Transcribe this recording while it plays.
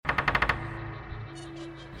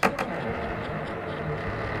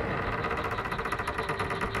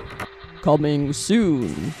Coming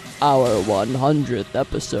soon, our 100th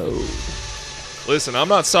episode. Listen, I'm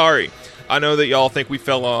not sorry. I know that y'all think we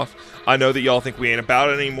fell off. I know that y'all think we ain't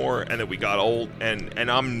about it anymore and that we got old, and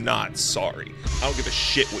I'm not sorry. I don't give a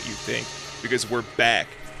shit what you think, because we're back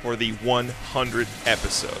for the 100th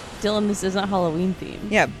episode. Dylan, this isn't Halloween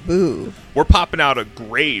themed. Yeah, boo. We're popping out of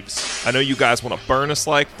graves. I know you guys want to burn us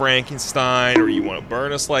like Frankenstein, or you want to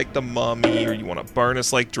burn us like the Mummy, or you want to burn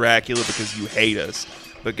us like Dracula because you hate us.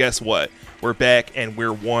 But guess what? We're back and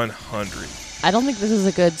we're 100. I don't think this is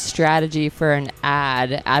a good strategy for an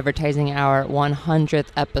ad advertising our 100th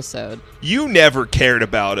episode. You never cared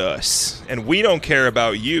about us, and we don't care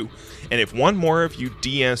about you. And if one more of you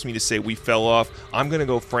DMs me to say we fell off, I'm going to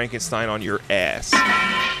go Frankenstein on your ass.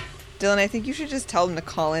 Dylan, I think you should just tell them to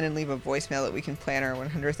call in and leave a voicemail that we can plan our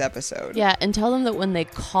 100th episode. Yeah, and tell them that when they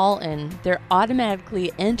call in, they're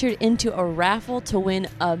automatically entered into a raffle to win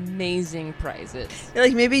amazing prizes.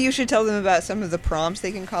 Like, maybe you should tell them about some of the prompts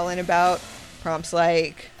they can call in about. Prompts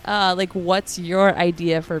like, what's your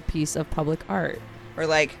idea for a piece of public art? Or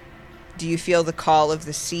like, do you feel the call of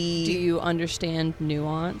the sea? Do you understand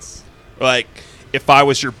nuance? Like, if I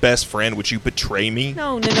was your best friend, would you betray me?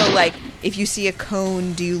 No, like, if you see a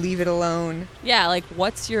cone, do you leave it alone? Yeah, like,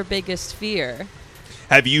 what's your biggest fear?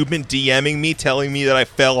 Have you been DMing me telling me that I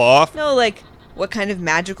fell off? No, like, what kind of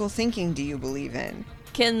magical thinking do you believe in?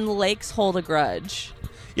 Can lakes hold a grudge?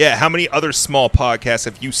 Yeah, how many other small podcasts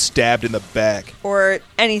have you stabbed in the back? Or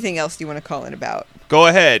anything else you want to call in about? Go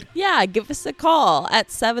ahead. Yeah, give us a call at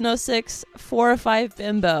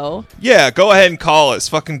 706-405-BIMBO. Yeah, go ahead and call us.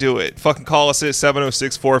 Fucking do it. Fucking call us at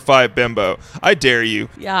 706-45-BIMBO. I dare you.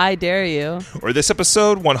 Yeah, I dare you. Or this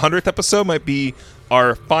episode, 100th episode, might be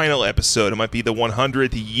our final episode. It might be the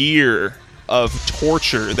 100th year of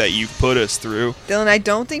torture that you've put us through. Dylan, I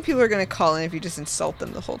don't think people are going to call in if you just insult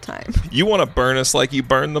them the whole time. You want to burn us like you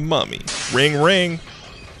burned the Mummy. Ring, ring.